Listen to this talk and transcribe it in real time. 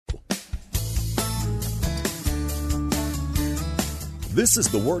This is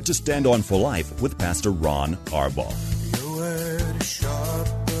the Word to Stand On for Life with Pastor Ron Arbaugh. Your word is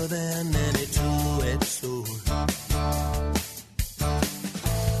sharper than any two-edged sword,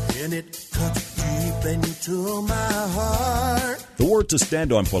 and it cuts deep into my heart. The Word to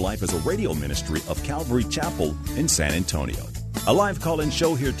Stand On for Life is a radio ministry of Calvary Chapel in San Antonio. A live call-in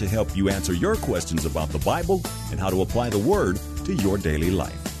show here to help you answer your questions about the Bible and how to apply the Word to your daily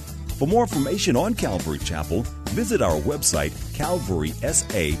life. For more information on Calvary Chapel, visit our website,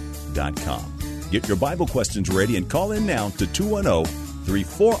 calvarysa.com. Get your Bible questions ready and call in now to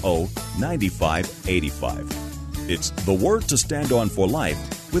 210-340-9585. It's The Word to Stand On for Life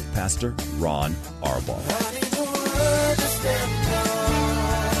with Pastor Ron Arbaugh.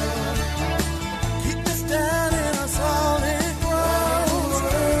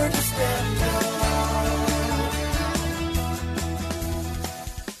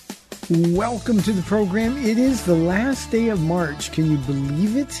 Welcome to the program. It is the last day of March. Can you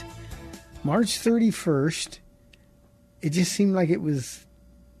believe it? March 31st. It just seemed like it was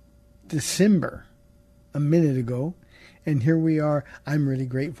December a minute ago. And here we are. I'm really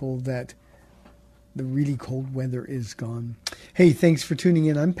grateful that the really cold weather is gone. Hey, thanks for tuning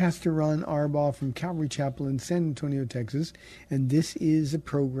in. I'm Pastor Ron Arbaugh from Calvary Chapel in San Antonio, Texas. And this is a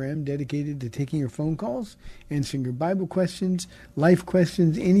program dedicated to taking your phone calls, answering your Bible questions, life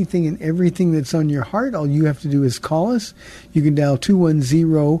questions, anything and everything that's on your heart. All you have to do is call us. You can dial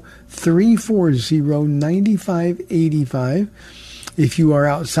 210-340-9585. If you are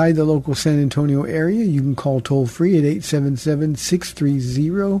outside the local San Antonio area, you can call toll-free at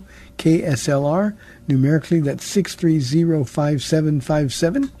 877-630-KSLR. Numerically, that's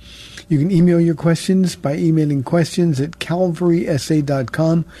 630-5757. You can email your questions by emailing questions at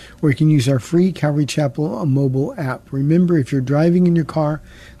calvarysa.com, or you can use our free Calvary Chapel mobile app. Remember, if you're driving in your car,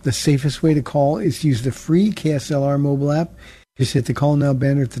 the safest way to call is to use the free KSLR mobile app. Just hit the Call Now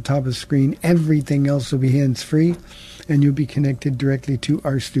banner at the top of the screen. Everything else will be hands-free, and you'll be connected directly to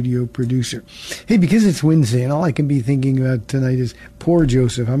our studio producer. Hey, because it's Wednesday, and all I can be thinking about tonight is poor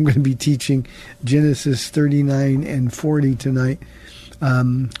Joseph. I'm going to be teaching Genesis 39 and 40 tonight,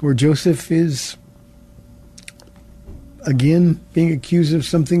 where Joseph is, again, being accused of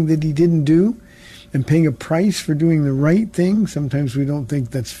something that he didn't do and paying a price for doing the right thing. Sometimes we don't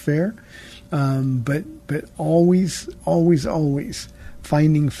think that's fair, but always, always, always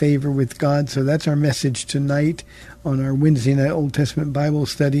finding favor with God. So that's our message tonight on our Wednesday night Old Testament Bible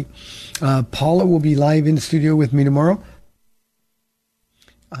study. Paula will be live in studio with me tomorrow.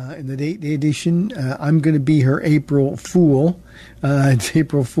 In the day edition, I'm going to be her April Fool. It's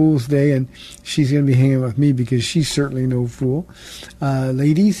April Fool's Day, and she's going to be hanging with me because she's certainly no fool.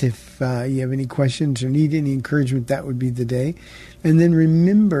 Ladies, if you have any questions or need any encouragement, that would be the day. And then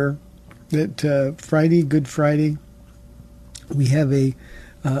remember that Friday, Good Friday, we have a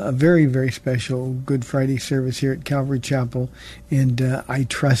very, very special Good Friday service here at Calvary Chapel, and I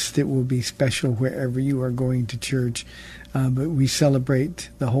trust it will be special wherever you are going to church. But we celebrate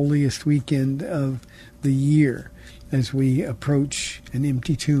the holiest weekend of the year as we approach an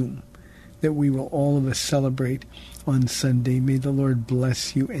empty tomb that we will all of us celebrate on Sunday. May the Lord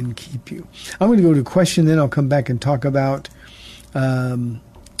bless you and keep you. I'm going to go to a question, then I'll come back and talk about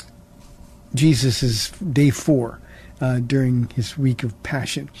Jesus' day 4. During his week of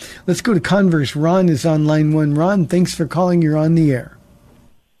Passion. Let's go to Converse. Ron is on line 1. Ron, thanks for calling. You're on the air.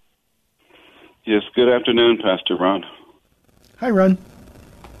 Yes, good afternoon, Pastor Ron. Hi, Ron.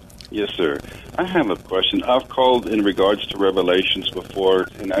 Yes, sir. I have a question. I've called in regards to Revelations before,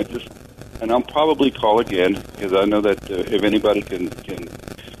 and I'll probably call again because I know that if anybody can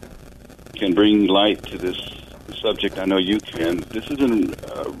bring light to this subject, I know you can. This is in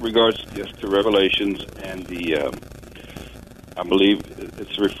regards to Revelations and the. I believe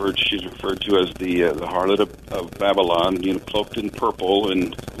she's referred to as the harlot of Babylon, cloaked in purple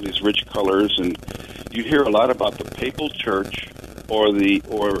and these rich colors. And you hear a lot about the papal church or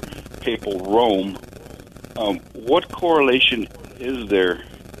papal Rome. What correlation is there?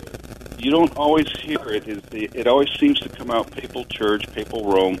 You don't always hear it. It always seems to come out papal church, papal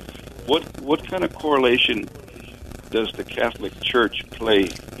Rome. What kind of correlation does the Catholic Church play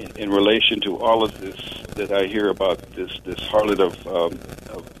in relation to all of this that I hear about this harlot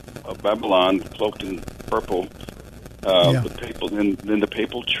of Babylon, cloaked in purple, the papal, then the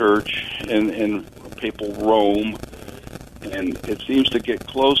papal Church and papal Rome, and it seems to get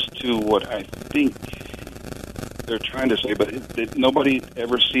close to what I think they're trying to say, but nobody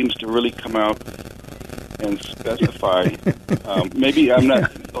ever seems to really come out and specify. Maybe I'm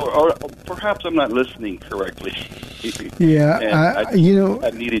not, or perhaps I'm not listening correctly. Yeah, I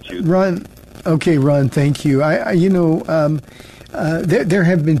needed you. Ron, thank you. There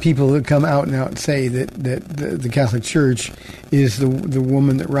have been people that come out and out and say that the Catholic Church is the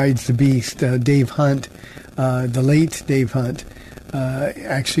woman that rides the beast. Dave Hunt, the late Dave Hunt,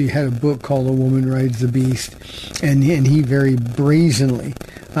 actually had a book called A Woman Rides the Beast, and he very brazenly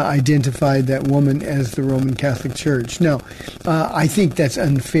identified that woman as the Roman Catholic Church. Now, I think that's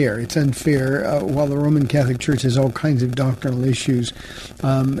unfair. It's unfair. While the Roman Catholic Church has all kinds of doctrinal issues,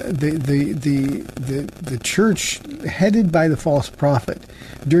 the church headed by the false prophet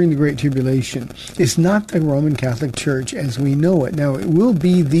during the Great Tribulation is not the Roman Catholic Church as we know it. Now, it will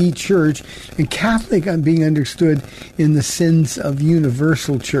be the church, and Catholic being understood in the sense of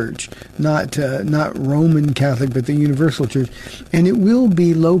universal church, not Roman Catholic, but the universal church, and it will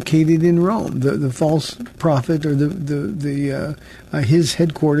be located in Rome. The false prophet or his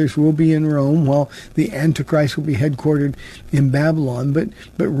headquarters will be in Rome, while the Antichrist will be headquartered in Babylon. But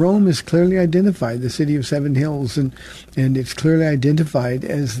Rome is clearly identified, the city of seven hills, and it's clearly identified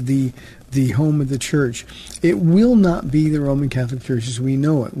as the home of the church. It will not be the Roman Catholic Church as we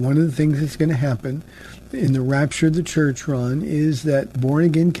know it. One of the things that's going to happen in the rapture of the church, Ron, is that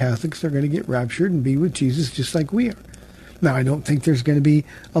born-again Catholics are going to get raptured and be with Jesus just like we are. Now, I don't think there's going to be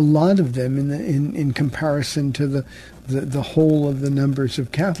a lot of them in comparison to the whole of the numbers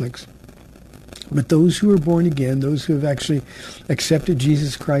of Catholics. But those who are born again, those who have actually accepted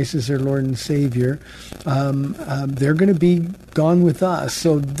Jesus Christ as their Lord and Savior, they're going to be gone with us.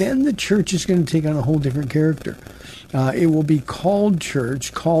 So then the church is going to take on a whole different character. It will be called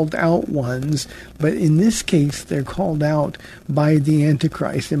church, called out ones, but in this case, they're called out by the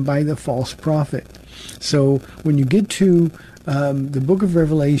Antichrist and by the false prophet. So when you get to the book of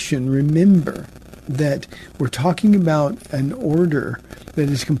Revelation, remember that we're talking about an order that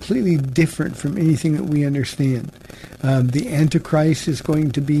is completely different from anything that we understand. The Antichrist is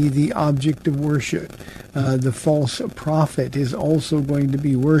going to be the object of worship. The false prophet is also going to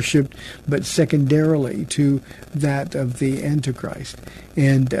be worshipped, but secondarily to that of the Antichrist.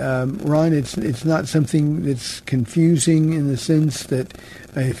 And Ron, it's not something that's confusing in the sense that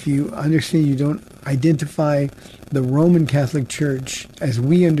if you understand, you don't identify the Roman Catholic Church as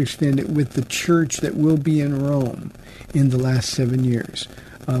we understand it with the church that will be in Rome in the last 7 years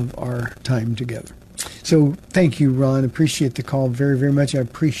of our time together. So thank you, Ron. Appreciate the call very, very much. I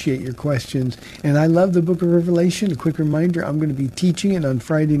appreciate your questions. And I love the book of Revelation. A quick reminder, I'm going to be teaching it on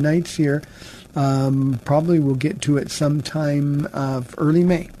Friday nights here. Probably we'll get to it sometime early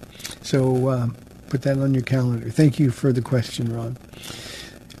May. So put that on your calendar. Thank you for the question, Ron.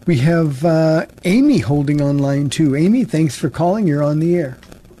 We have Amy holding on line 2. Amy, thanks for calling. You're on the air.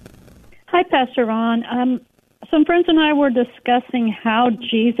 Hi, Pastor Ron. Some friends and I were discussing how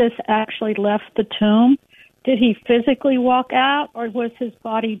Jesus actually left the tomb. Did he physically walk out, or was his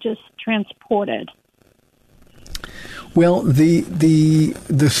body just transported? Well, the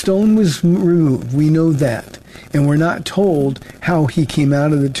stone was removed. We know that. And we're not told how he came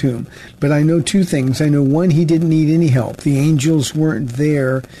out of the tomb. But I know two things. I know, one, he didn't need any help. The angels weren't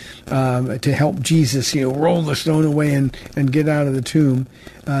there to help Jesus, roll the stone away and get out of the tomb.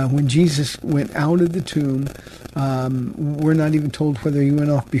 When Jesus went out of the tomb, we're not even told whether he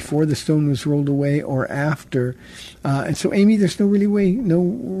went off before the stone was rolled away or after. And so, Amy, there's no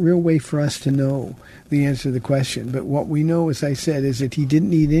real way for us to know the answer to the question. But what we know, as I said, is that he didn't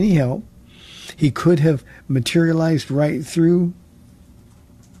need any help. He could have materialized right through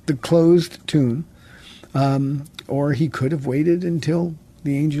the closed tomb, or he could have waited until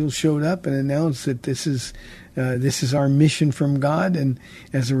the angels showed up and announced that this is our mission from God, and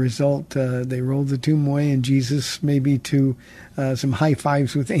as a result, they rolled the tomb away, and Jesus, maybe to some high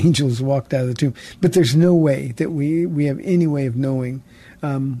fives with angels, walked out of the tomb. But there's no way that we have any way of knowing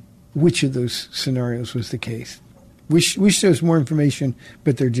which of those scenarios was the case. Wish there was more information,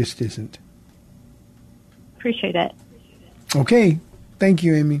 but there just isn't. Appreciate it. Okay. Thank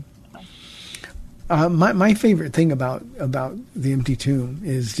you, Amy. My favorite thing about the empty tomb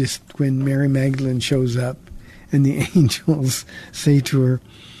is just when Mary Magdalene shows up and the angels say to her,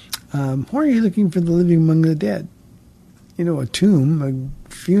 why are you looking for the living among the dead? A tomb,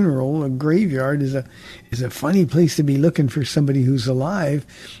 a funeral, a graveyard is a funny place to be looking for somebody who's alive.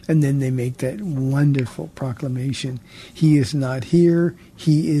 And then they make that wonderful proclamation. He is not here.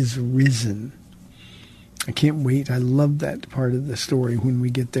 He is risen. I can't wait. I love that part of the story when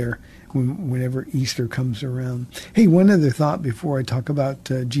we get there, whenever Easter comes around. Hey, one other thought before I talk about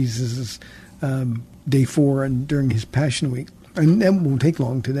Jesus' day 4 and during his Passion Week. And that won't take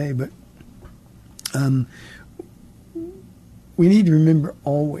long today, but we need to remember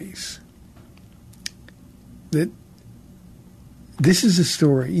always that this is a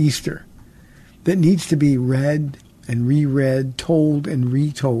story, Easter, that needs to be read and reread, told and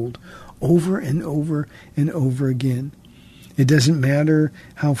retold over and over and over again. It doesn't matter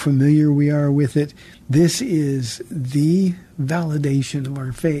how familiar we are with it. This is the validation of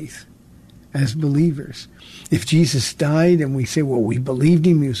our faith as believers. If Jesus died and we say, well, we believed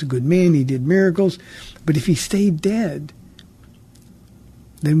him, he was a good man, he did miracles, but if he stayed dead,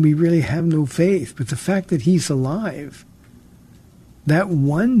 then we really have no faith. But the fact that he's alive, that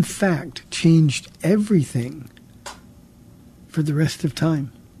one fact changed everything for the rest of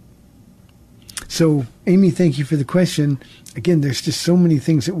time. So, Amy, thank you for the question. Again, there's just so many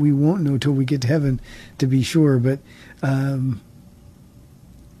things that we won't know till we get to heaven, to be sure. But the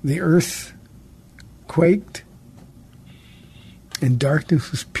earth quaked, and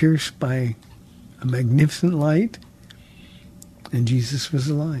darkness was pierced by a magnificent light, and Jesus was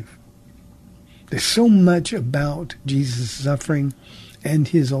alive. There's so much about Jesus' suffering and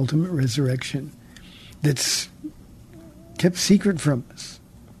his ultimate resurrection that's kept secret from us.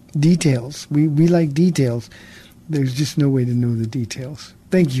 Details. We like details. There's just no way to know the details.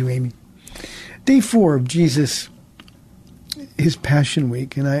 Thank you, Amy. Day 4 of Jesus, his Passion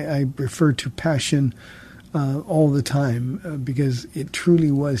Week, and I refer to Passion all the time because it truly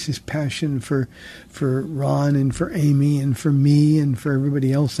was his passion for Ron and for Amy and for me and for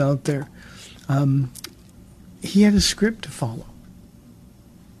everybody else out there. He had a script to follow.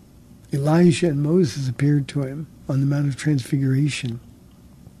 Elijah and Moses appeared to him on the Mount of Transfiguration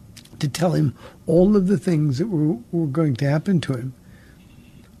to tell him all of the things that were going to happen to him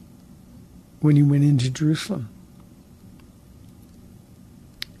when he went into Jerusalem.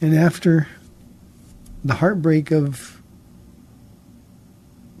 And after the heartbreak of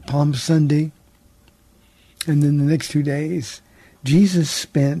Palm Sunday, and then the next 2 days, Jesus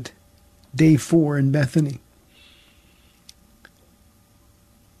spent day 4 in Bethany,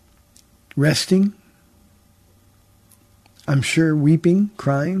 resting, I'm sure weeping,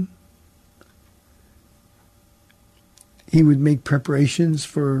 crying. He would make preparations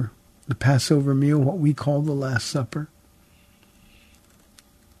for the Passover meal, what we call the Last Supper.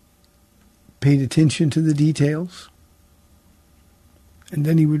 Paid attention to the details. And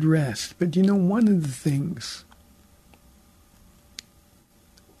then he would rest. But you know, one of the things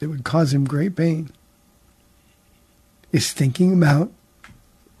that would cause him great pain is thinking about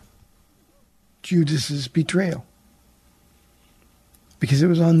Judas's betrayal. Because it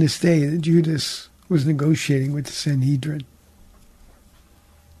was on this day that Judas was negotiating with the Sanhedrin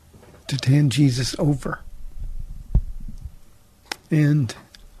to hand Jesus over. And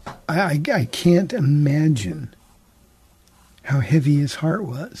I can't imagine how heavy his heart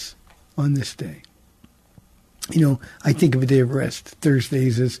was on this day. You know, I think of a day of rest.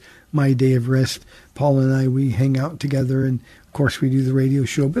 Thursdays is my day of rest. Paul and I, we hang out together, and of course we do the radio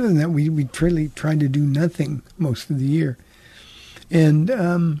show. But other than that, we really try to do nothing most of the year. And,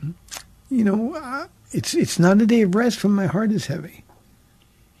 you know, it's not a day of rest when my heart is heavy.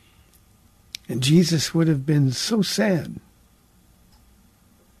 And Jesus would have been so sad.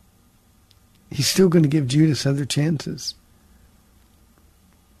 He's still going to give Judas other chances.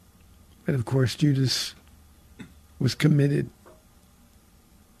 But of course, Judas was committed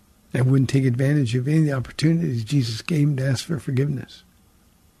and wouldn't take advantage of any of the opportunities Jesus gave him to ask for forgiveness.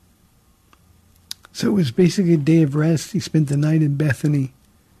 So it was basically a day of rest. He spent the night in Bethany.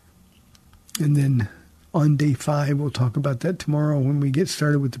 And then on day 5, we'll talk about that tomorrow when we get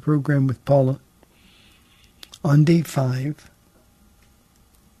started with the program with Paula. On day 5,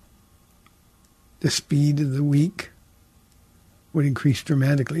 the speed of the week would increase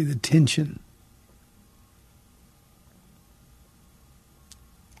dramatically, the tension.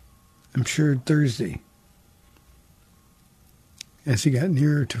 I'm sure Thursday, as he got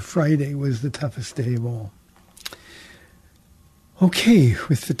nearer to Friday, was the toughest day of all. Okay,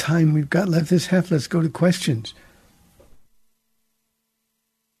 with the time we've got left this half, let's go to questions.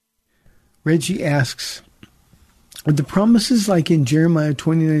 Reggie asks, are the promises like in Jeremiah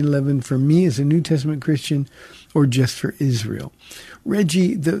 29:11 for me as a New Testament Christian or just for Israel?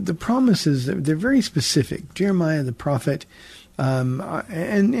 Reggie, the promises, they're very specific. Jeremiah the prophet,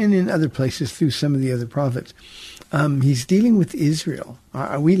 and in other places through some of the other prophets, he's dealing with Israel.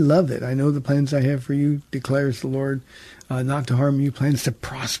 We love it. I know the plans I have for you, declares the Lord, not to harm you, plans to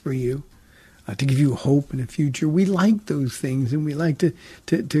prosper you, to give you hope in the future. We like those things, and we like to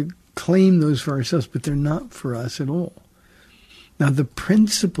claim those for ourselves, but they're not for us at all. Now, the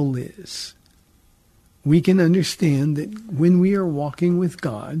principle is we can understand that when we are walking with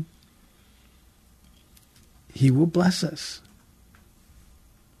God, He will bless us.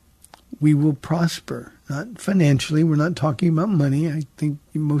 We will prosper, not financially. We're not talking about money. I think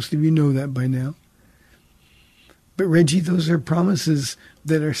most of you know that by now. But Reggie, those are promises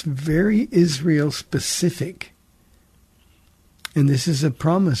that are very Israel specific. And this is a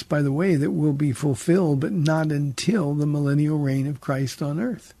promise, by the way, that will be fulfilled, but not until the millennial reign of Christ on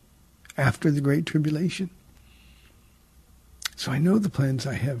earth, after the Great Tribulation. So I know the plans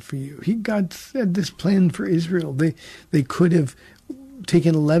I have for you. God said this plan for Israel. They could have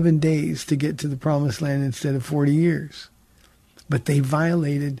taken 11 days to get to the promised land instead of 40 years. But they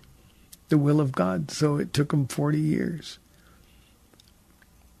violated the will of God, so it took them 40 years.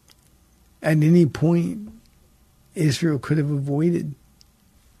 At any point, Israel could have avoided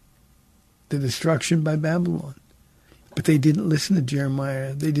the destruction by Babylon. But they didn't listen to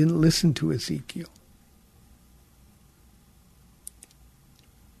Jeremiah. They didn't listen to Ezekiel.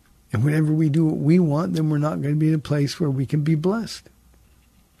 And whenever we do what we want, then we're not going to be in a place where we can be blessed.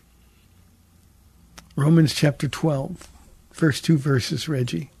 Romans chapter 12, first 2 verses,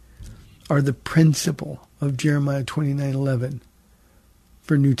 Reggie, are the principle of Jeremiah 29:11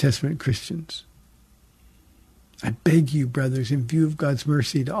 for New Testament Christians. I beg you, brothers, in view of God's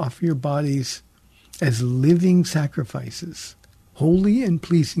mercy, to offer your bodies as living sacrifices, holy and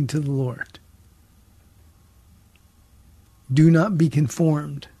pleasing to the Lord. Do not be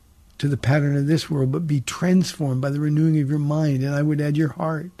conformed to the pattern of this world, but be transformed by the renewing of your mind, and I would add your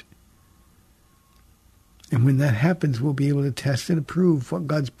heart. And when that happens, we'll be able to test and approve what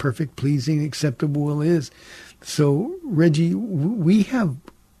God's perfect, pleasing, acceptable will is. So, Reggie, we have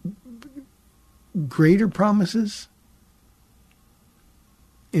greater promises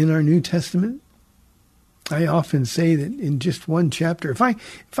in our New Testament. I often say that in just one chapter, if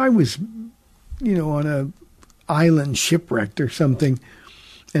I was, on a island shipwrecked or something,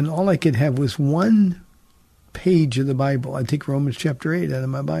 and all I could have was one page of the Bible, I'd take Romans chapter 8 out of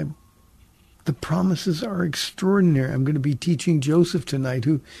my Bible. The promises are extraordinary. I'm going to be teaching Joseph tonight,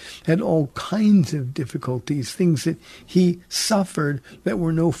 who had all kinds of difficulties, things that he suffered that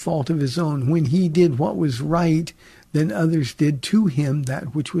were no fault of his own. When he did what was right, then others did to him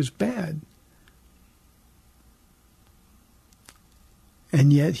that which was bad.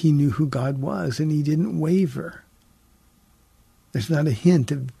 And yet he knew who God was, and he didn't waver. There's not a hint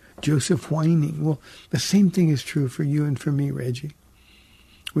of Joseph whining. Well, the same thing is true for you and for me, Reggie.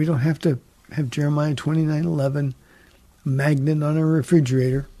 We don't have to have Jeremiah 29:11 magnet on our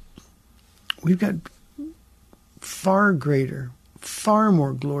refrigerator. We've got far greater, far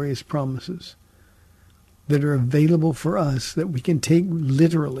more glorious promises that are available for us that we can take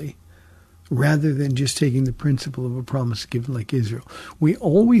literally, rather than just taking the principle of a promise given like Israel. We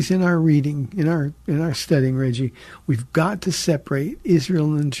always, in our reading, in our studying, Reggie, we've got to separate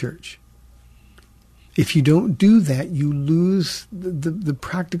Israel and the church. If you don't do that, you lose the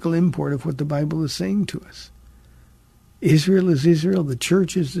practical import of what the Bible is saying to us. Israel is Israel, the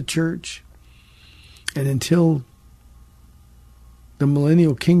church is the church, and until the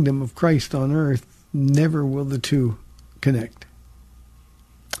millennial kingdom of Christ on earth, never will the two connect.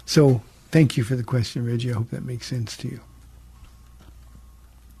 So, thank you for the question, Reggie. I hope that makes sense to you.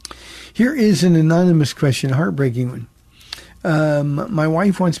 Here is an anonymous question, a heartbreaking one. My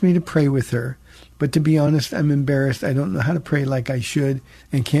wife wants me to pray with her, but to be honest, I'm embarrassed. I don't know how to pray like I should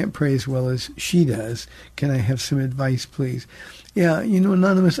and can't pray as well as she does. Can I have some advice, please? Yeah,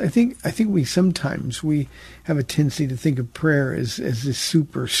 anonymous, I think we sometimes have a tendency to think of prayer as this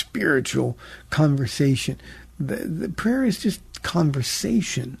super spiritual conversation. The prayer is just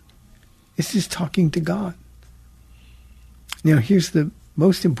conversation. It's just talking to God. Now, here's the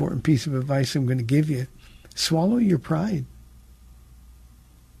most important piece of advice I'm going to give you. Swallow your pride.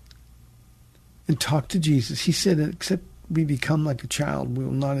 And talk to Jesus. He said, except we become like a child, we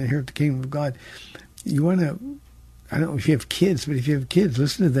will not inherit the kingdom of God. You want to, I don't know if you have kids, but if you have kids,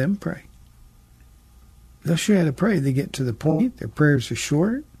 listen to them pray. They'll show you how to pray. They get to the point. Their prayers are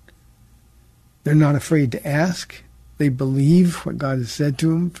short. They're not afraid to ask. They believe what God has said to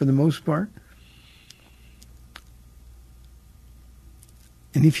them for the most part.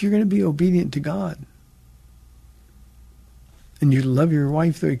 And if you're going to be obedient to God, and you love your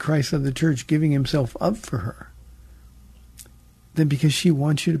wife the way Christ loved the church, giving himself up for her, then because she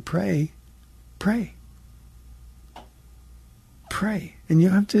wants you to pray, pray. Pray. And you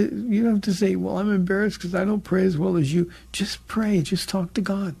don't have to say, well, I'm embarrassed because I don't pray as well as you. Just pray. Just talk to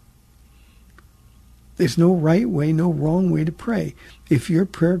God. There's no right way, no wrong way to pray. If your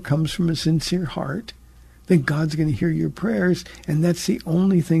prayer comes from a sincere heart, then God's going to hear your prayers, and that's the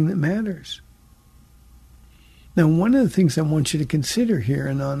only thing that matters. Now, one of the things I want you to consider here,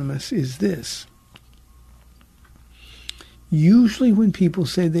 Anonymous, is this. Usually when people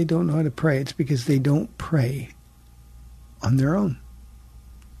say they don't know how to pray, it's because they don't pray on their own.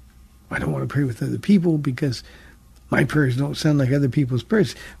 I don't want to pray with other people because My prayers don't sound like other people's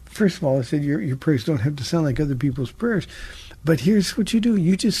prayers. First of all, I said your prayers don't have to sound like other people's prayers. But here's what you do.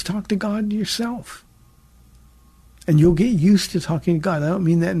 You just talk to God yourself. And you'll get used to talking to God. I don't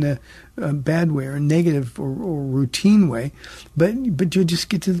mean that in a bad way or a negative or routine way. But you'll just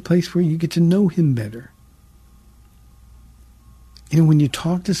get to the place where you get to know him better. And when you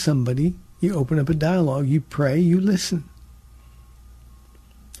talk to somebody, you open up a dialogue, you pray, you listen.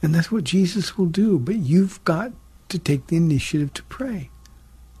 And that's what Jesus will do. But you've got to take the initiative to pray.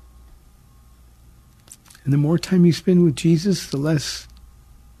 And the more time you spend with Jesus, the less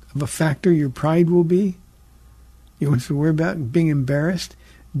of a factor your pride will be. You don't have to worry about being embarrassed.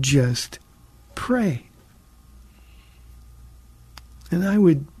 Just pray. And I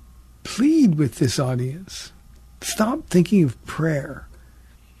would plead with this audience, stop thinking of prayer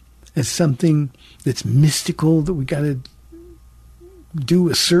as something that's mystical, that we got to do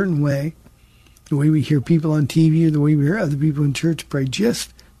a certain way, the way we hear people on TV or the way we hear other people in church pray.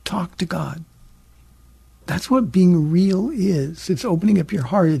 Just talk to God. That's what being real is. It's opening up your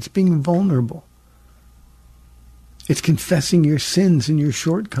heart. It's being vulnerable. It's confessing your sins and your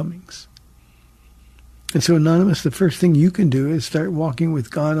shortcomings. And so, Anonymous, the first thing you can do is start walking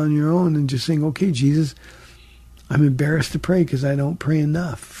with God on your own and just saying, okay, Jesus, I'm embarrassed to pray because I don't pray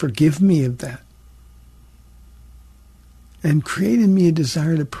enough. Forgive me of that. And create in me a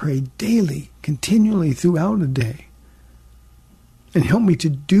desire to pray daily, continually throughout a day. And help me to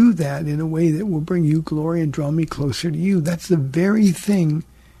do that in a way that will bring you glory and draw me closer to you. That's the very thing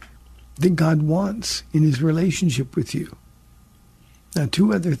that God wants in his relationship with you. Now,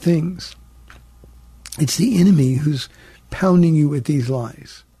 two other things. It's the enemy who's pounding you with these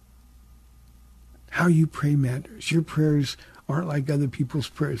lies. How you pray matters. Your prayers aren't like other people's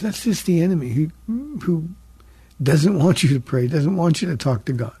prayers. That's just the enemy who doesn't want you to pray, doesn't want you to talk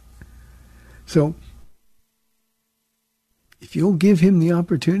to God. So, if you'll give him the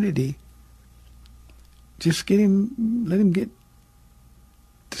opportunity, just let him get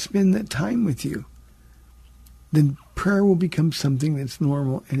to spend that time with you, then prayer will become something that's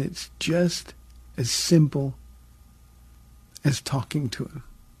normal, and it's just as simple as talking to him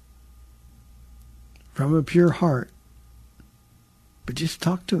from a pure heart. But just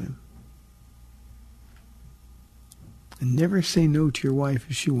talk to him. And never say no to your wife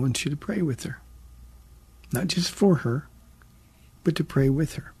if she wants you to pray with her. Not just for her, but to pray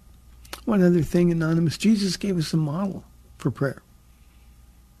with her. One other thing, Anonymous, Jesus gave us a model for prayer.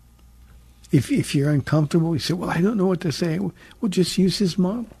 If you're uncomfortable, you say, well, I don't know what to say. Well, just use his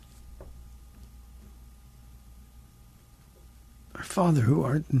model. Our Father who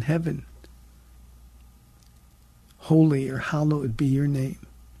art in heaven, holy or hallowed be your name.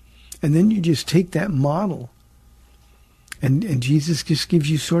 And then you just take that model, and Jesus just gives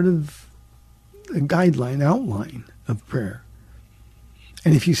you sort of a guideline, outline of prayer.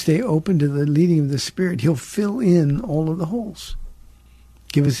 And if you stay open to the leading of the Spirit, he'll fill in all of the holes.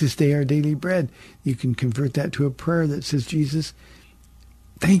 Give us this day our daily bread. You can convert that to a prayer that says, Jesus,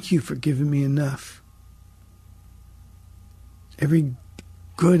 thank you for giving me enough. Every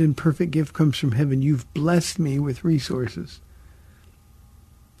good and perfect gift comes from heaven. You've blessed me with resources.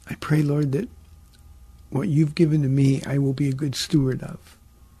 I pray, Lord, that what you've given to me, I will be a good steward of.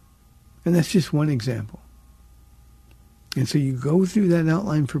 And that's just one example. And so you go through that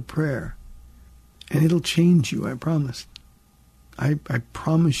outline for prayer, and it'll change you, I promise. I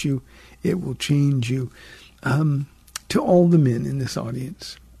promise you it will change you. To all the men in this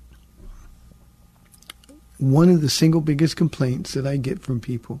audience, one of the single biggest complaints that I get from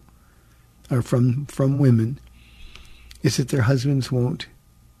people, or from women, is that their husbands won't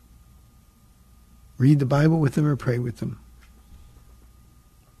read the Bible with them or pray with them.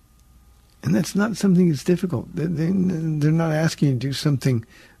 And that's not something that's difficult. They're not asking you to do something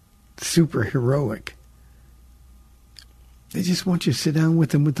super heroic. They just want you to sit down with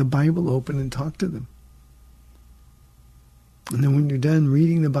them with the Bible open and talk to them. And then when you're done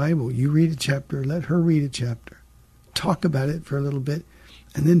reading the Bible, you read a chapter, let her read a chapter. Talk about it for a little bit,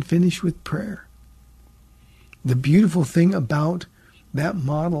 and then finish with prayer. The beautiful thing about that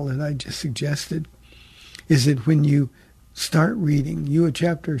model that I just suggested is that when you start reading, you a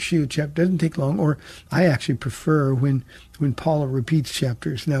chapter, she a chapter, doesn't take long. Or I actually prefer when Paula repeats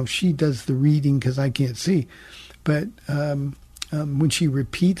chapters. Now, she does the reading because I can't see. But when she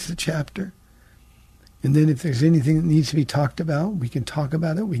repeats the chapter, and then if there's anything that needs to be talked about, we can talk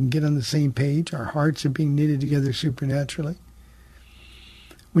about it. We can get on the same page. Our hearts are being knitted together supernaturally.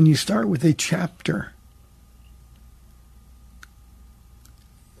 When you start with a chapter,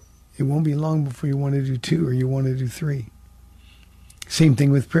 it won't be long before you want to do 2 or you want to do 3. Same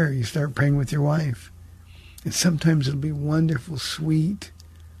thing with prayer. You start praying with your wife. And sometimes it'll be wonderful, sweet,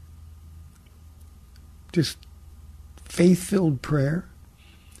 just faith-filled prayer.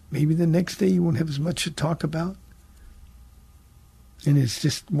 Maybe the next day you won't have as much to talk about. And it's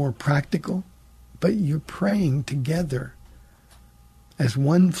just more practical. But you're praying together as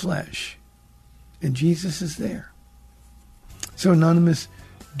one flesh. And Jesus is there. So, Anonymous,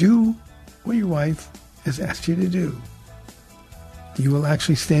 do what your wife has asked you to do. You will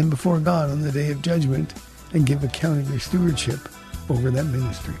actually stand before God on the day of judgment and give account of your stewardship over that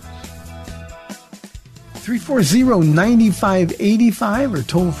ministry. 340-9585 or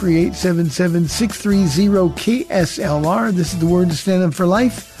toll free 877-630-KSLR. This is the Word to Stand Up for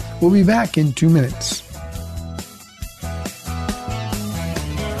Life. We'll be back in 2 minutes.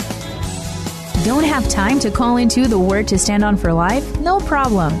 Don't have time to call into the Word to Stand On for Life? No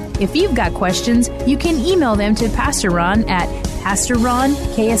problem. If you've got questions, you can email them to Pastor Ron at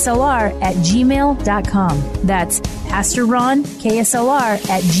PastorRonKSLR@gmail.com. That's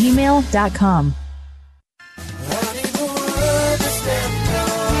PastorRonKSLR@gmail.com.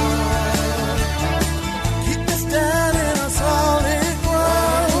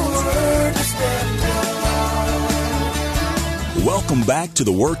 Welcome back to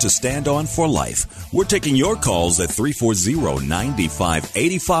the Word to Stand On for Life. We're taking your calls at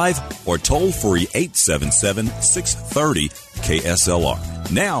 340-9585 or toll free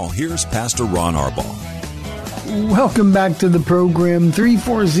 877-630-KSLR. Now, here's Pastor Ron Arbaugh. Welcome back to the program,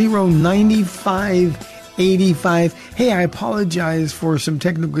 340-9585. Hey, I apologize for some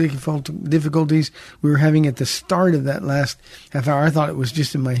technical difficulties we were having at the start of that last half hour. I thought it was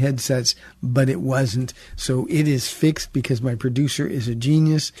just in my headsets, but it wasn't. So it is fixed because my producer is a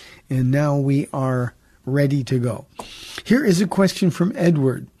genius, and now we are ready to go. Here is a question from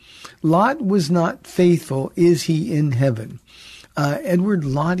Edward. Lot was not faithful. Is he in heaven? Edward,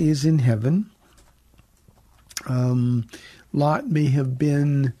 Lot is in heaven. Lot may have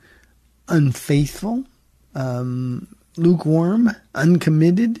been unfaithful, lukewarm,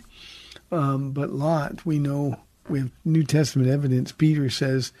 uncommitted, but Lot, we know, we have New Testament evidence. Peter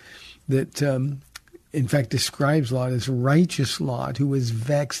says that, in fact, describes Lot as righteous Lot, who was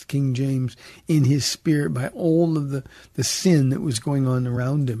vexed, King James, in his spirit by all of the sin that was going on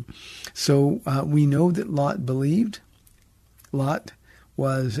around him. So we know that Lot believed. Lot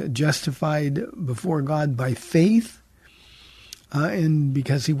was justified before God by faith, and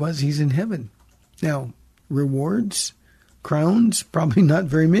because he's in heaven. Now, rewards, crowns, probably not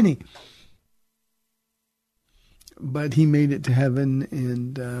very many. But he made it to heaven,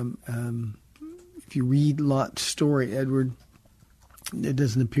 and if you read Lot's story, Edward, it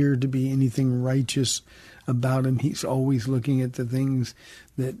doesn't appear to be anything righteous about him. He's always looking at the things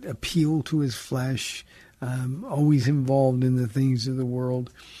that appeal to his flesh, always involved in the things of the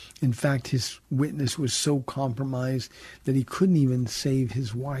world. In fact, his witness was so compromised that he couldn't even save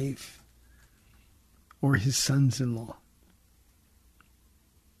his wife or his sons-in-law.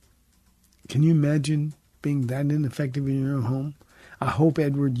 Can you imagine being that ineffective in your own home? I hope,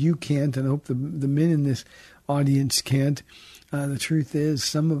 Edward, you can't, and I hope the men in this audience can't. The truth is,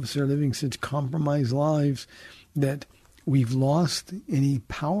 some of us are living such compromised lives that we've lost any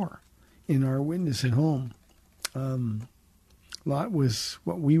power in our witness at home. Lot was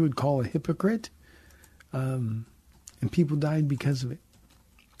what we would call a hypocrite, and people died because of it.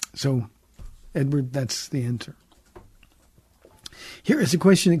 So, Edward, that's the answer. Here is a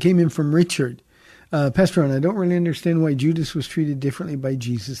question that came in from Richard. Pastor Ron, I don't really understand why Judas was treated differently by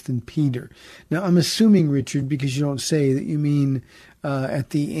Jesus than Peter. Now, I'm assuming, Richard, because you don't say, that you mean at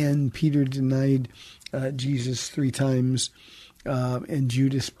the end Peter denied Jesus 3 times and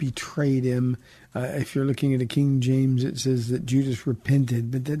Judas betrayed him. If you're looking at a King James, it says that Judas repented,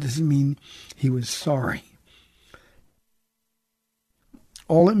 but that doesn't mean he was sorry.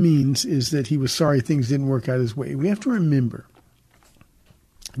 All it means is that he was sorry things didn't work out his way. We have to remember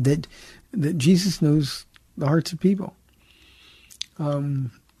that Jesus knows the hearts of people.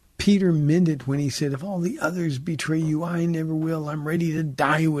 Peter meant it when he said, if all the others betray you, I never will. I'm ready to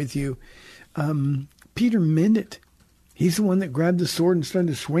die with you. Peter meant it. He's the one that grabbed the sword and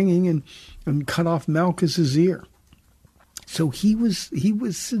started swinging and cut off Malchus's ear. So he was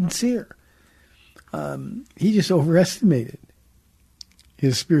sincere. He just overestimated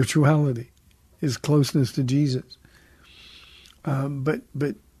his spirituality, his closeness to Jesus. But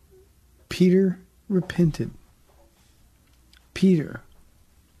Peter repented. Peter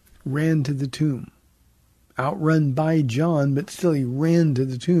ran to the tomb, outrun by John, but still he ran to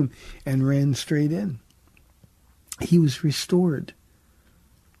the tomb and ran straight in. He was restored.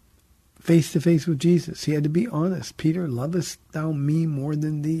 face to face with Jesus. He had to be honest. Peter, lovest thou me more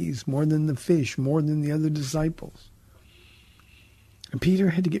than these, more than the fish, more than the other disciples? And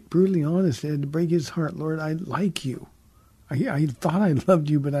Peter had to get brutally honest. He had to break his heart. Lord, I like you. I thought I loved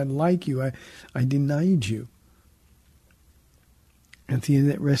you, but I like you. I denied you. At the end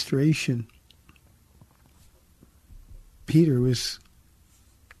of that restoration, Peter was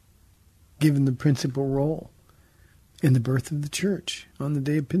given the principal role in the birth of the church on the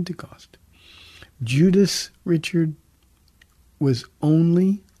day of Pentecost. Judas, Richard, was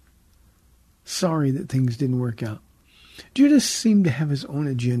only sorry that things didn't work out. Judas seemed to have his own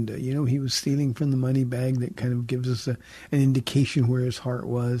agenda. You know, he was stealing from the money bag. That kind of gives us an indication where his heart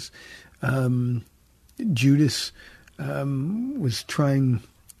was. Judas was trying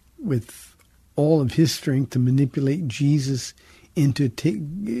with all of his strength to manipulate Jesus into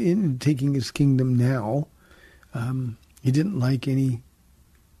taking his kingdom now. He didn't like any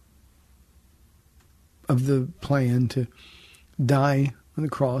of the plan to die on the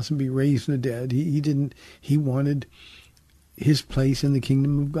cross and be raised from the dead. He wanted his place in the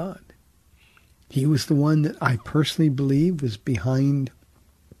kingdom of God. He was the one that I personally believe was behind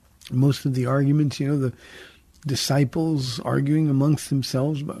most of the arguments, the disciples arguing amongst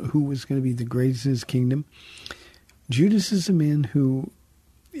themselves about who was going to be the greatest in his kingdom. Judas is a man who,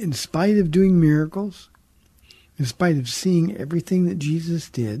 in spite of doing miracles, in spite of seeing everything that Jesus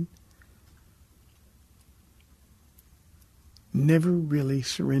did, never really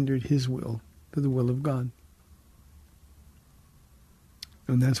surrendered his will to the will of God.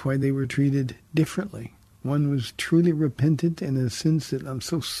 And that's why they were treated differently. One was truly repentant in a sense that, I'm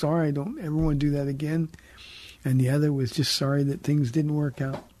so sorry, I don't ever want to do that again. And the other was just sorry that things didn't work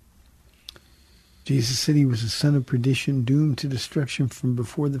out. Jesus said he was a son of perdition, doomed to destruction from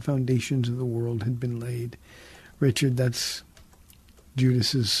before the foundations of the world had been laid. Richard, that's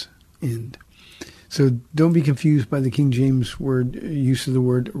Judas's end. So don't be confused by the King James use of the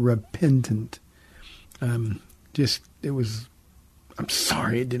word repentant. I'm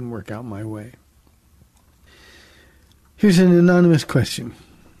sorry it didn't work out my way. Here's an anonymous question.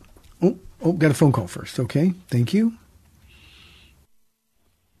 Oh, got a phone call first. Okay, thank you.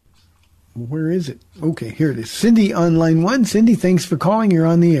 Where is it? Okay, here it is. Cindy on line 1. Cindy, thanks for calling. You're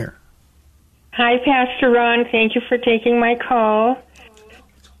on the air. Hi, Pastor Ron. Thank you for taking my call.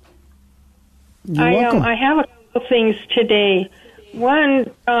 You're welcome. I have a couple things today. One,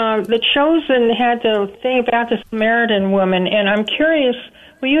 the Chosen had the thing about the Samaritan woman, and I'm curious,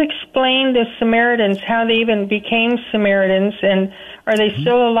 will you explain the Samaritans, how they even became Samaritans, and are they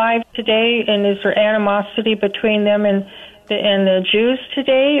still alive today, and is there animosity between them and the Jews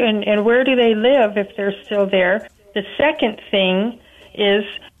today, and where do they live if they're still there? The second thing is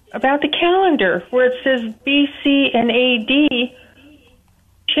about the calendar, where it says BC and AD.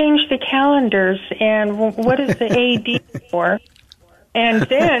 Change the calendars, and what is the AD for? And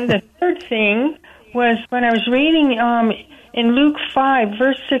then the third thing was when I was reading in Luke 5,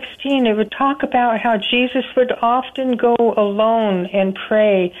 verse 16, it would talk about how Jesus would often go alone and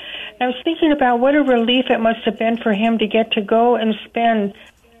pray. And I was thinking about what a relief it must have been for him to get to go and spend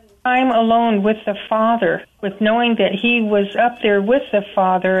time alone with the Father, with knowing that he was up there with the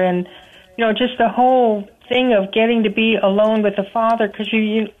Father, and just the whole thing of getting to be alone with the Father, because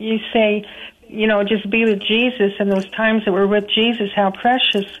you say, just be with Jesus, and those times that we're with Jesus, how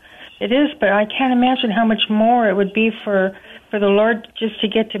precious it is. But I can't imagine how much more it would be for the Lord just to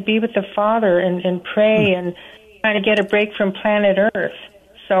get to be with the Father and pray and kind of get a break from planet Earth.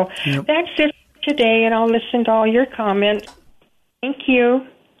 So That's it today, and I'll listen to all your comments. Thank you.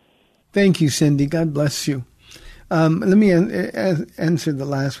 Thank you, Cindy. God bless you. Let me answer the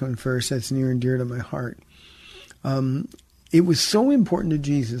last one first. That's near and dear to my heart. It was so important to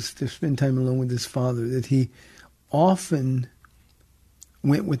Jesus to spend time alone with his Father that he often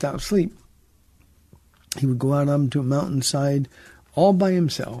went without sleep. He would go out onto a mountainside all by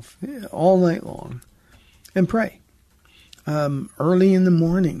himself, all night long, and pray. Early in the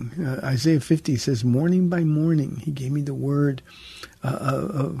morning, Isaiah 50 says, morning by morning, he gave me the word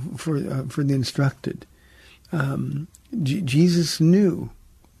for the instructed. Jesus knew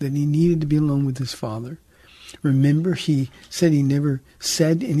that he needed to be alone with his Father. Remember, he said he never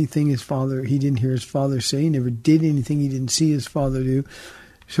said anything he didn't hear his Father say. He never did anything he didn't see his Father do.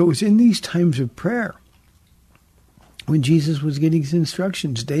 So it was in these times of prayer when Jesus was getting his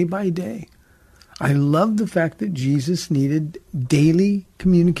instructions day by day. I love the fact that Jesus needed daily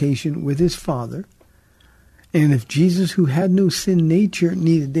communication with his Father. And if Jesus, who had no sin nature,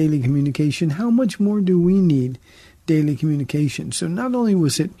 needed daily communication, how much more do we need daily communication? So not only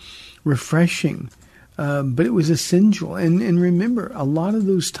was it refreshing but it was essential. And remember, a lot of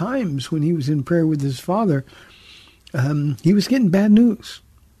those times when he was in prayer with his Father, he was getting bad news.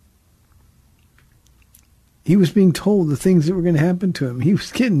 He was being told the things that were going to happen to him. He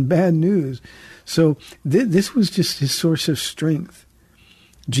was getting bad news. So this was just his source of strength.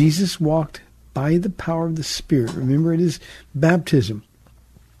 Jesus walked by the power of the Spirit. Remember, it is baptism.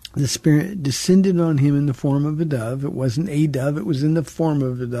 The Spirit descended on him in the form of a dove. It wasn't a dove. It was in the form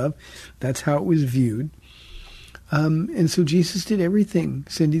of a dove. That's how it was viewed. And so Jesus did everything,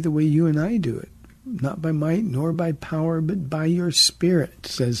 Cindy, the way you and I do it. Not by might nor by power, but by your Spirit,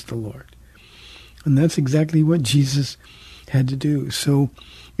 says the Lord. And that's exactly what Jesus had to do. So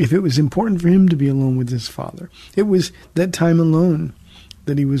if it was important for him to be alone with his Father, it was that time alone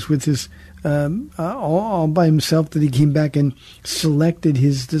that he was with his, all by himself, that he came back and selected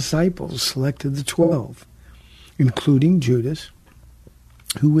his disciples, selected the 12, including Judas,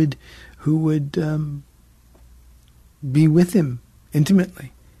 who would be with him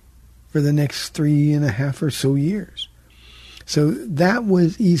intimately for the next 3.5 or so years. So that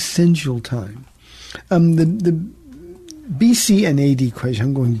was essential time. The BC and AD question,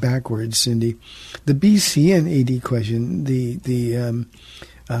 I'm going backwards, Cindy. The BC and AD question, the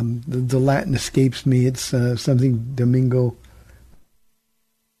Latin escapes me. It's something Domingo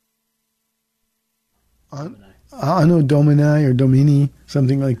Anno Domini or Domini,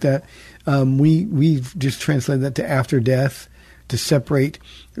 something like that. We've just translated that to after death to separate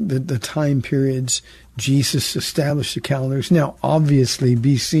the time periods. Jesus established the calendars. Now, obviously,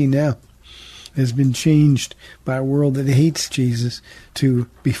 BC now has been changed by a world that hates Jesus to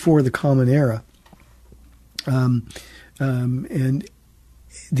before the Common Era. And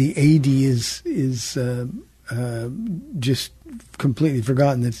the AD is just completely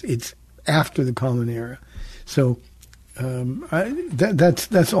forgotten. It's after the Common Era. So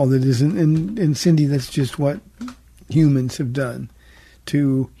that's all that is. And Cindy, that's just what humans have done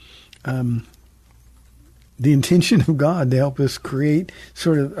to the intention of God to help us create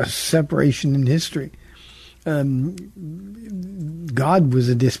sort of a separation in history. God was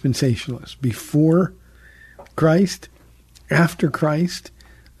a dispensationalist before Christ, after Christ.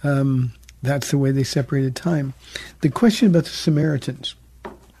 That's the way they separated time. The question about the Samaritans.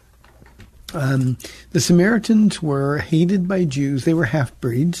 The Samaritans were hated by Jews. They were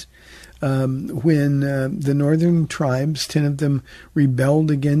half-breeds. When the northern tribes, 10 of them,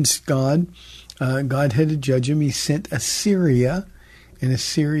 rebelled against God, God had to judge them. He sent Assyria, and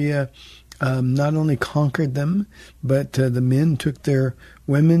Assyria not only conquered them, but the men took their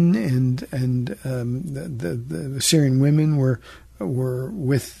women, and the Assyrian women were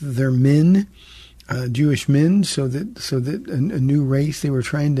with their men, Jewish men, so that a new race. They were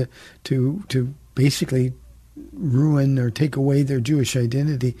trying to basically ruin or take away their Jewish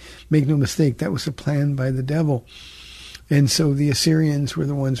identity. Make no mistake, that was a plan by the devil. And so the Assyrians were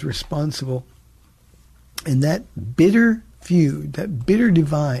the ones responsible. And that bitter feud, that bitter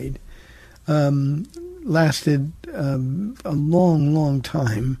divide, lasted a long, long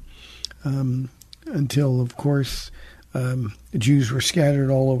time until, of course, Jews were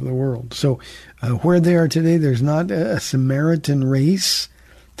scattered all over the world. So where they are today, there's not a Samaritan race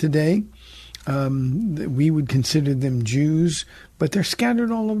today. We would consider them Jews, but they're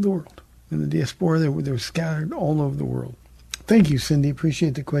scattered all over the world. In the diaspora, they're scattered all over the world. Thank you, Cindy.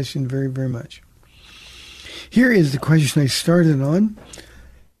 Appreciate the question very, very much. Here is the question I started on.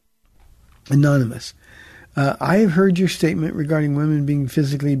 Anonymous. I have heard your statement regarding women being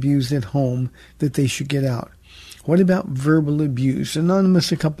physically abused at home, that they should get out. What about verbal abuse?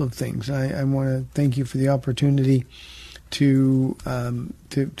 Anonymous, a couple of things. I want to thank you for the opportunity to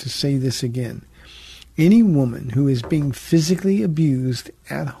say this again. Any woman who is being physically abused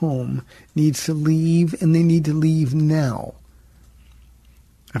at home needs to leave, and they need to leave now.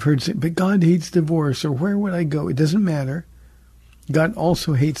 I've heard say, but God hates divorce, or where would I go? It doesn't matter. God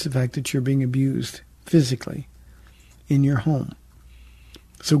also hates the fact that you're being abused physically in your home.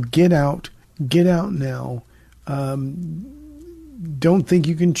 So get out now. Don't think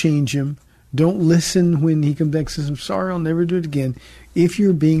you can change him. Don't listen when he comes back and says, I'm sorry, I'll never do it again. If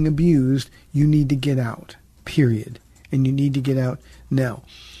you're being abused, you need to get out, period. And you need to get out now.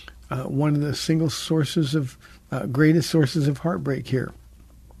 One of the single sources of, greatest sources of heartbreak here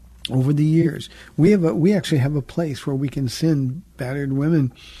over the years, we actually have a place where we can send battered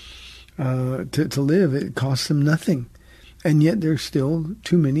women to live. It costs them nothing. And yet there's still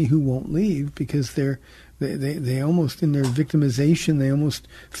too many who won't leave because they almost, in their victimization, they almost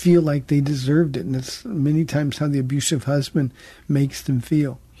feel like they deserved it. And that's many times how the abusive husband makes them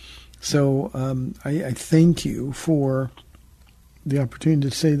feel. So I thank you for the opportunity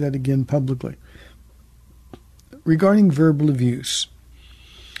to say that again publicly. regarding verbal abuse,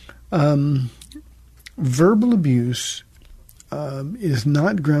 verbal abuse is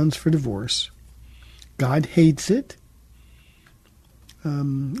not grounds for divorce. God hates it.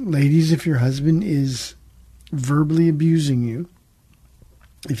 Ladies, if your husband is verbally abusing you,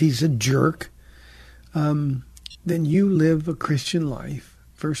 if he's a jerk, then you live a Christian life.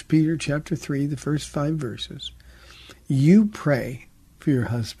 1 Peter chapter 3, the first 5 verses. You pray for your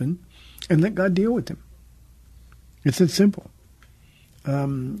husband and let God deal with him. It's that simple.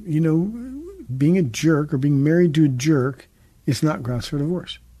 Being a jerk or being married to a jerk is not grounds for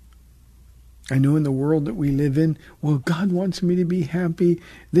divorce. I know in the world that we live in, well, God wants me to be happy.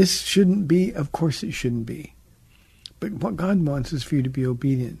 This shouldn't be. Of course it shouldn't be. But what God wants is for you to be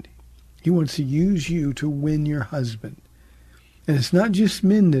obedient. He wants to use you to win your husband. And it's not just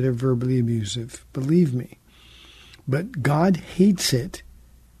men that are verbally abusive, believe me. But God hates it.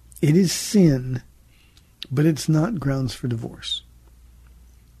 It is sin, but it's not grounds for divorce.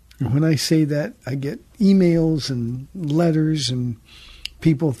 And when I say that, I get emails and letters, and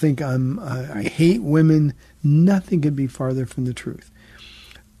people think I hate women. Nothing could be farther from the truth.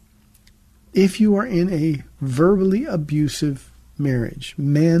 If you are in a verbally abusive marriage,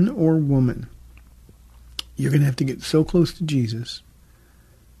 man or woman, you're going to have to get so close to Jesus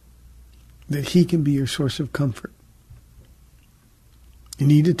that he can be your source of comfort. You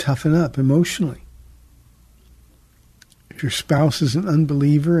need to toughen up emotionally. If your spouse is an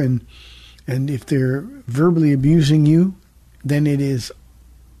unbeliever and if they're verbally abusing you, then it is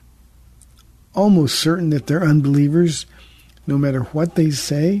almost certain that they're unbelievers, no matter what they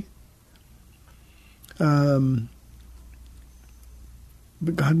say. But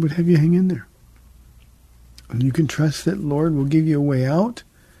God would have you hang in there. And you can trust that Lord will give you a way out,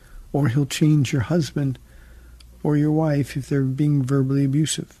 or he'll change your husband or your wife if they're being verbally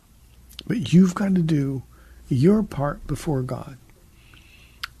abusive. But you've got to do your part before God.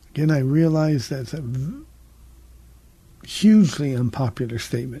 Again, I realize that's a hugely unpopular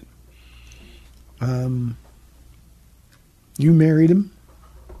statement. You married him.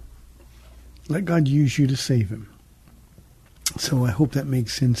 Let God use you to save him. So I hope that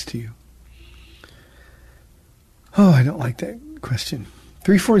makes sense to you. Oh, I don't like that question.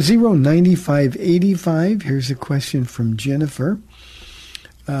 340-9585. Here's a question from Jennifer.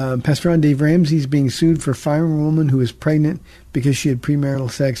 Pastor Ron, Dave Ramsey's being sued for firing a woman who is pregnant because she had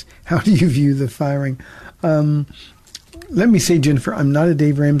premarital sex. How do you view the firing? Let me say, Jennifer, I'm not a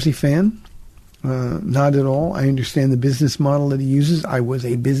Dave Ramsey fan. Not at all. I understand the business model that he uses. I was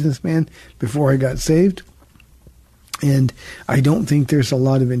a businessman before I got saved. And I don't think there's a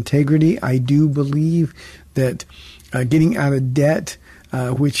lot of integrity. I do believe that getting out of debt,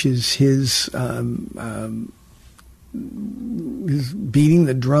 which is his beating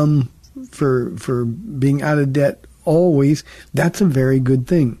the drum for being out of debt always, that's a very good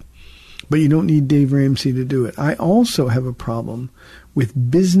thing. But you don't need Dave Ramsey to do it. I also have a problem with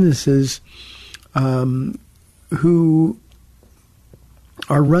businesses who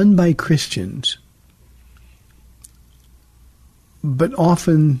are run by Christians, but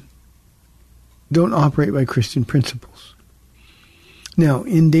often don't operate by Christian principles. Now,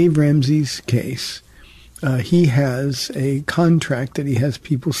 in Dave Ramsey's case, he has a contract that he has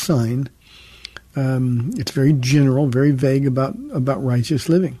people sign. It's very general, very vague about righteous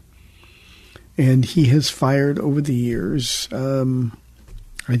living. And he has fired over the years,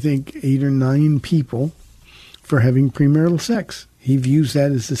 I think 8 or 9 people for having premarital sex. He views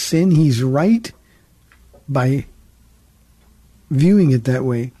that as a sin. He's right by viewing it that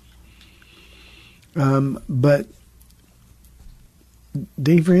way. But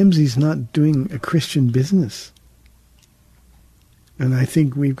Dave Ramsey's not doing a Christian business. And I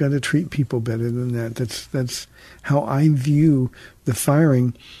think we've got to treat people better than that. That's how I view the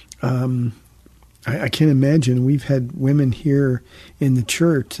firing. I can't imagine. We've had women here in the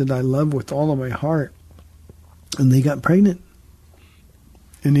church that I love with all of my heart, and they got pregnant.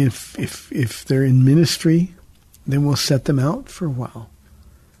 And if they're in ministry, then we'll set them out for a while.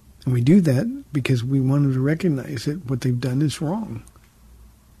 And we do that because we want them to recognize that what they've done is wrong.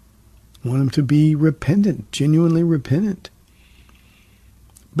 We want them to be repentant, genuinely repentant.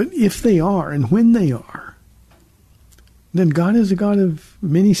 But if they are, and when they are, then God is a God of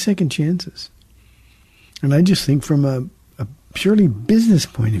many second chances. And I just think from a purely business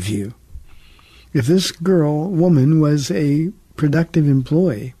point of view, if this woman was a productive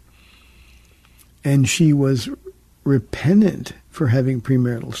employee and she was repentant for having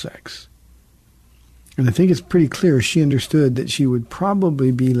premarital sex, and I think it's pretty clear she understood that she would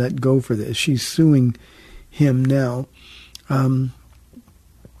probably be let go for this. She's suing him now.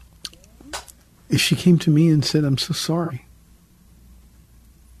 if she came to me and said, I'm so sorry.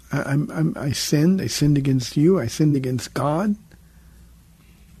 I sinned against you, I sinned against God.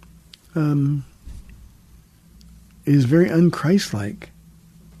 It is very un-Christ-like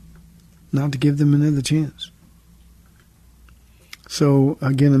not to give them another chance. So,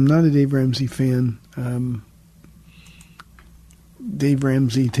 again, I'm not a Dave Ramsey fan. Dave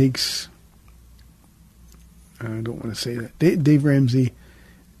Ramsey takes... I don't want to say that. Dave Ramsey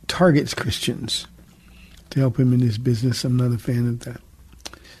targets Christians to help him in his business. I'm not a fan of that.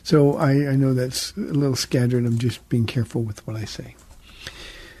 So I know that's a little scattered. I'm just being careful with what I say.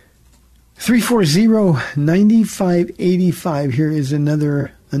 340-9585. Here is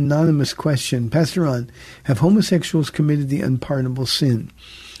another anonymous question. Pastor Ron, have homosexuals committed the unpardonable sin?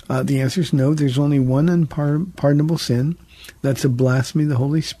 The answer is no. There's only one unpardonable sin. That's a blasphemy of the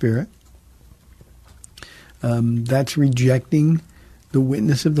Holy Spirit. That's rejecting the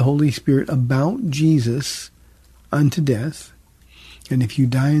witness of the Holy Spirit about Jesus unto death. And if you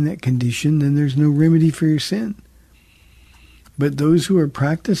die in that condition, then there's no remedy for your sin. But those who are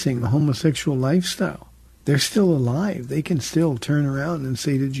practicing a homosexual lifestyle, they're still alive. They can still turn around and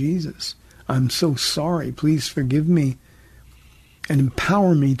say to Jesus, I'm so sorry. Please forgive me and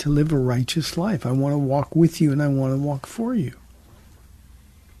empower me to live a righteous life. I want to walk with you and I want to walk for you.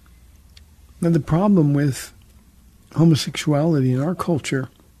 Now, the problem with homosexuality in our culture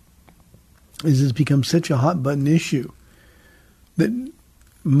is it's become such a hot-button issue that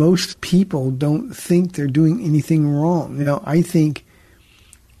most people don't think they're doing anything wrong. Now, I think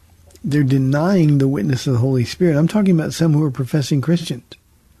they're denying the witness of the Holy Spirit. I'm talking about some who are professing Christians.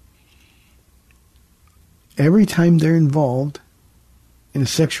 Every time they're involved in a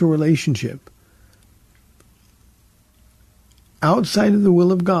sexual relationship outside of the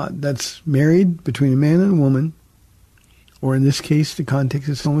will of God, that's married between a man and a woman, or in this case, the context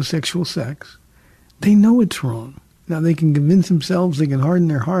is homosexual sex, they know it's wrong. Now, they can convince themselves, they can harden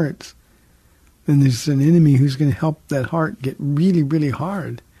their hearts. And there's an enemy who's going to help that heart get really, really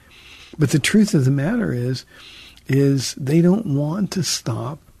hard. But the truth of the matter is they don't want to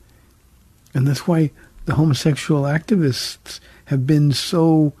stop. And that's why the homosexual activists have been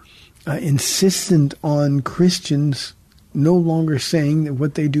so insistent on Christians no longer saying that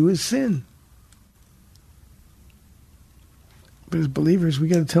what they do is sin. But as believers, we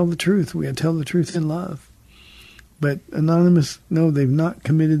got to tell the truth. We got to tell the truth in love. But Anonymous, no, they've not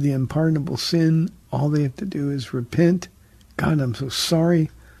committed the unpardonable sin. All they have to do is repent. God, I'm so sorry.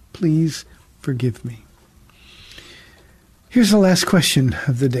 Please forgive me. Here's the last question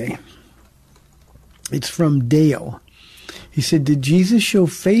of the day. It's from Dale. He said, did Jesus show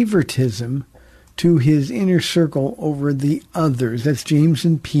favoritism to his inner circle over the others? That's James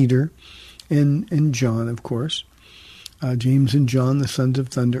and Peter and John, of course. James and John, the sons of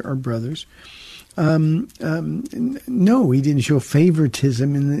thunder, are brothers. No, he didn't show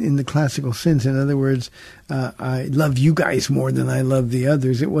favoritism in the classical sense. In other words, I love you guys more than I love the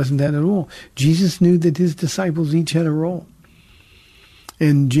others. It wasn't that at all. Jesus knew that his disciples each had a role.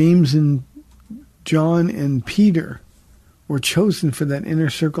 And James and John and Peter were chosen for that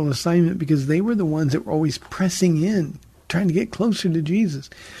inner circle assignment because they were the ones that were always pressing in, trying to get closer to Jesus.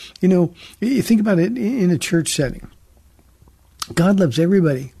 You know, you think about it in a church setting. God loves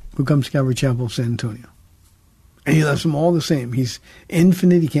everybody who comes to Calvary Chapel, San Antonio. And he loves them all the same. He's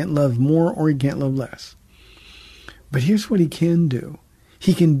infinite. He can't love more or he can't love less. But here's what he can do.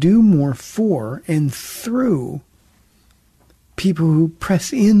 He can do more for and through people who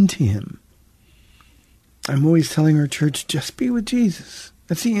press into him. I'm always telling our church, just be with Jesus.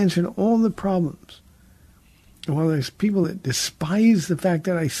 That's the answer to all the problems. And while there's people that despise the fact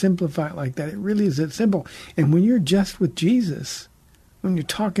that I simplify it like that, it really is that simple. And when you're just with Jesus, when you're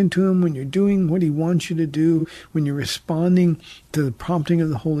talking to him, when you're doing what he wants you to do, when you're responding to the prompting of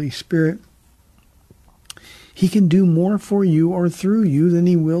the Holy Spirit, he can do more for you or through you than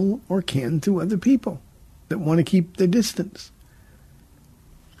he will or can through other people that want to keep their distance.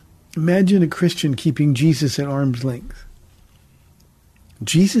 Imagine a Christian keeping Jesus at arm's length.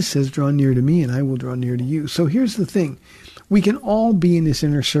 Jesus says, draw near to me and I will draw near to you. So here's the thing. We can all be in this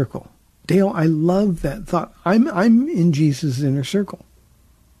inner circle. Dale, I love that thought. I'm in Jesus' inner circle.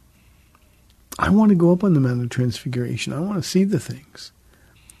 I want to go up on the Mount of Transfiguration. I want to see the things.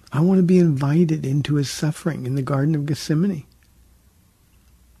 I want to be invited into his suffering in the Garden of Gethsemane.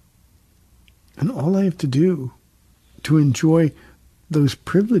 And all I have to do to enjoy those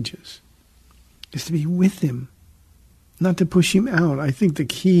privileges is to be with him, not to push him out. I think the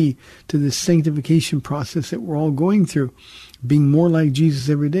key to this sanctification process that we're all going through, being more like Jesus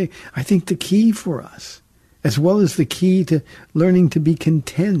every day, I think the key for us as well as the key to learning to be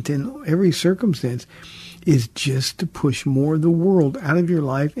content in every circumstance, is just to push more of the world out of your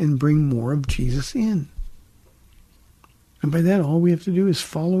life and bring more of Jesus in. And by that, all we have to do is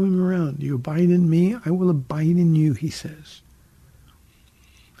follow him around. You abide in me, I will abide in you, he says.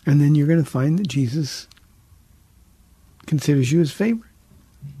 And then you're going to find that Jesus considers you his favorite.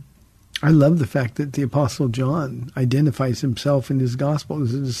 I love the fact that the Apostle John identifies himself in his gospel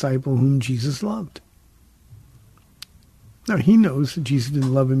as a disciple whom Jesus loved. Now, he knows that Jesus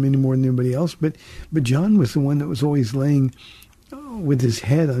didn't love him any more than anybody else, but John was the one that was always laying with his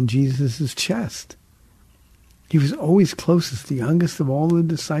head on Jesus' chest. He was always closest, the youngest of all the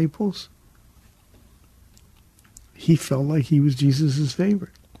disciples. He felt like he was Jesus'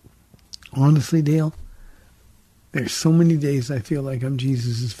 favorite. Honestly, Dale, there's so many days I feel like I'm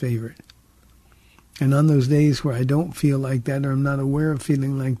Jesus' favorite. And on those days where I don't feel like that, or I'm not aware of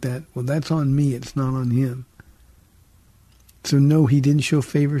feeling like that, well, that's on me. It's not on him. So no, he didn't show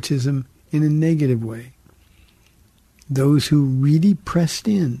favoritism in a negative way. Those who really pressed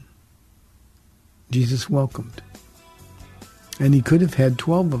in, Jesus welcomed. And he could have had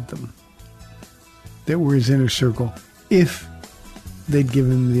 12 of them that were his inner circle if they'd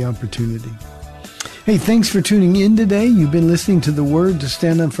given him the opportunity. Hey, thanks for tuning in today. You've been listening to The Word to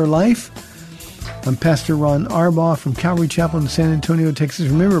Stand On for Life. I'm Pastor Ron Arbaugh from Calvary Chapel in San Antonio, Texas.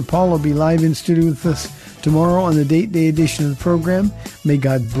 Remember, Paul will be live in studio with us tomorrow on the Date Day edition of the program. May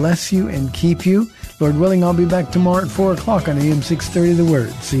God bless you and keep you. Lord willing, I'll be back tomorrow at 4 o'clock on AM 630 The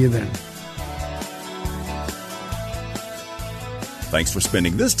Word. See you then. Thanks for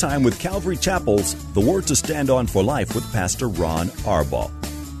spending this time with Calvary Chapel's The Word to Stand On for Life with Pastor Ron Arbaugh.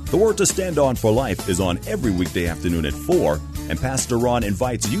 The Word to Stand On for Life is on every weekday afternoon at 4, and Pastor Ron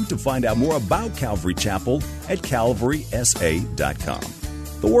invites you to find out more about Calvary Chapel at calvarysa.com.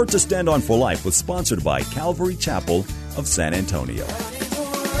 The Word to Stand On for Life was sponsored by Calvary Chapel of San Antonio.